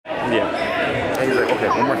Yeah. And he's like, okay,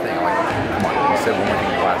 one more thing. I'm like, come on, you said one more thing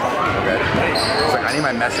in class. Okay. He's like, I need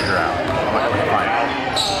my messenger out. I'm like, okay, fine.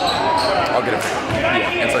 I'll get it for you.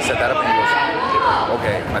 Yeah. And so I set that up and he goes,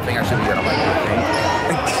 okay, my thing I shouldn't get. I'm like, your thing?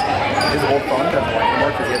 His whole phone doesn't work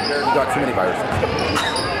anymore because he got too many viruses.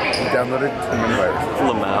 He downloaded too many viruses.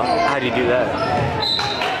 Lamau. How do you do that?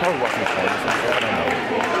 Probably watching his phone or something. I don't know.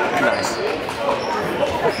 Nice.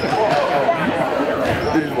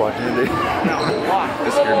 They're just watching it.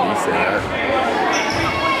 Just heard me say that.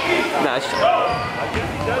 Nice.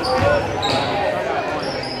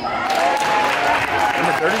 In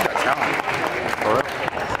the 30s got talent. Alright.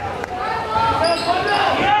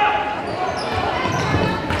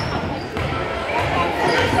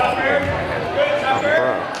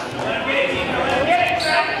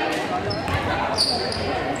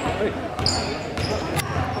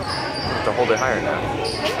 To hold it higher now.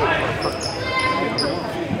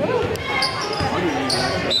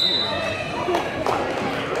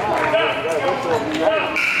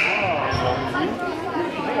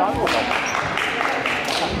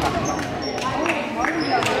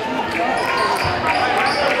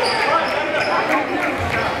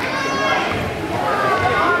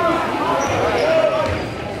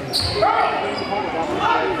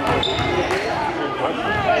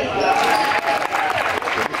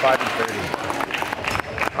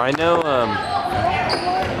 I know,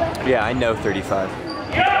 yeah, I know 35.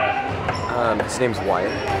 His name's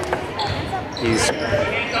Wyatt. He's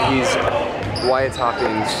Wyatt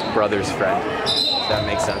Hawkins' brother's friend, if that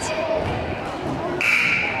makes sense.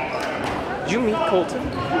 Did you meet Colton?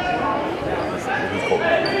 Who's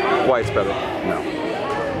Colton? Wyatt's brother. No.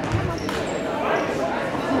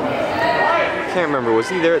 Can't remember, was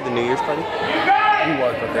he there at the New Year's party? He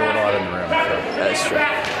was, but they were not in the room, so. That's true.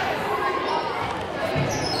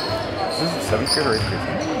 Is this 7th grade or 8th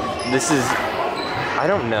grade? This is, I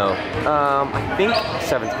don't know. I think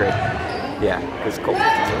 7th grade. Yeah, because Colton's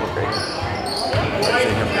in 7th grade.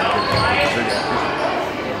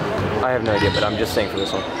 I have no idea, but I'm just saying for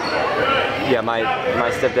this one. Yeah, my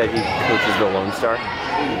stepdad, he coaches the Lone Star.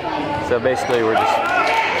 So basically we're just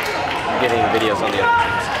getting videos on the other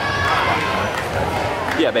teams.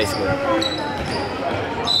 Yeah, basically.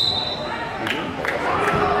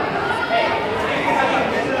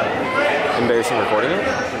 Embarrassing recording it?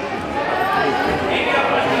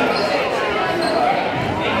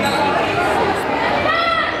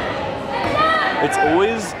 It's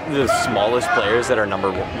always the smallest players that are number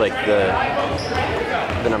one, like the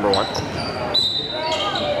number one.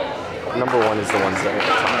 Number one is the ones that are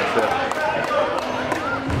at the top.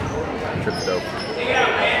 Trip's dope.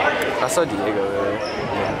 I saw Diego there.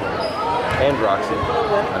 Yeah. And Roxy.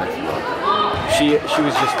 She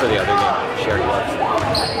was just for the other game. She already left.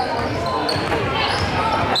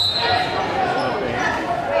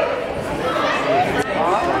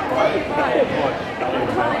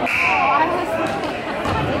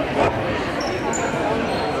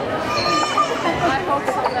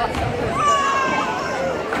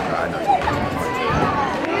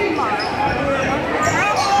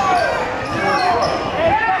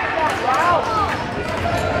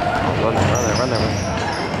 Run there.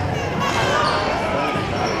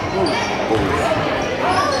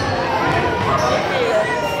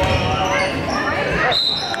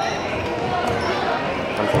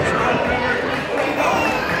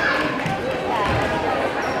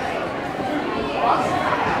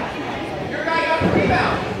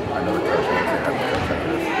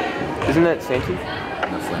 Isn't that Santi?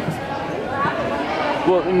 No, Salinas.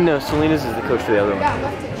 Well, no, Salinas is the coach for the other one.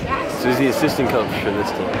 So he's the assistant coach for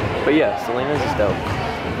this team. But yeah, Salinas is dope.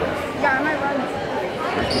 Yeah, I might run.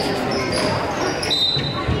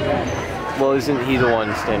 Well, isn't he the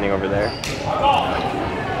one standing over there?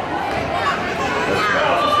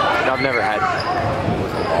 I've never had.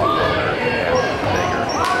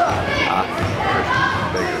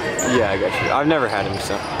 Yeah, I got you. I've never had him,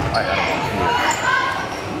 so. I had him.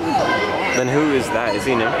 Then who is that? Is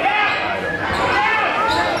he new? I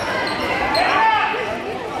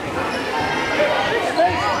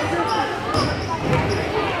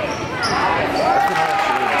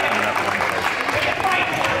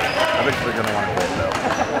bet you're gonna want to play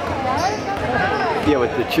though. Yeah,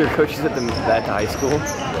 with the cheer coaches at the high school.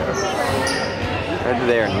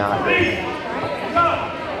 They are not great.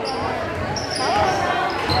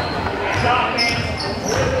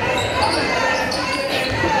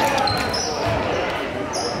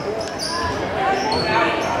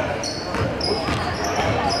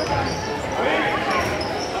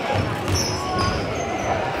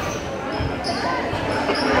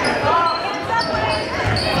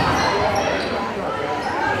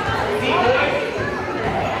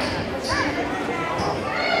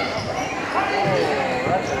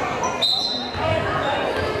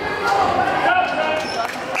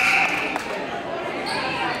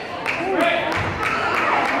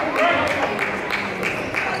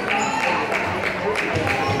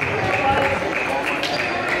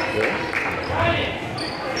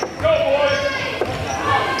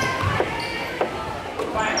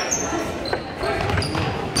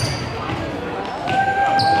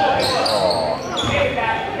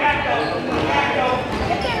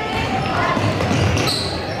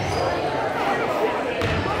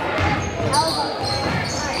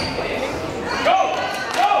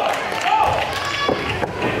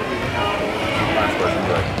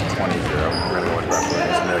 We're gonna go watch basketball.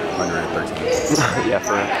 It's gonna be like 113. Yeah,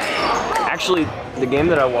 for real. Actually, the game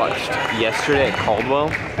that I watched yesterday at Caldwell,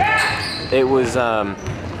 it was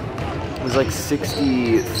like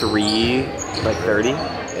 63, like 30.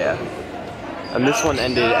 Yeah. And this one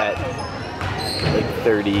ended at like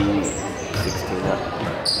 30, 16.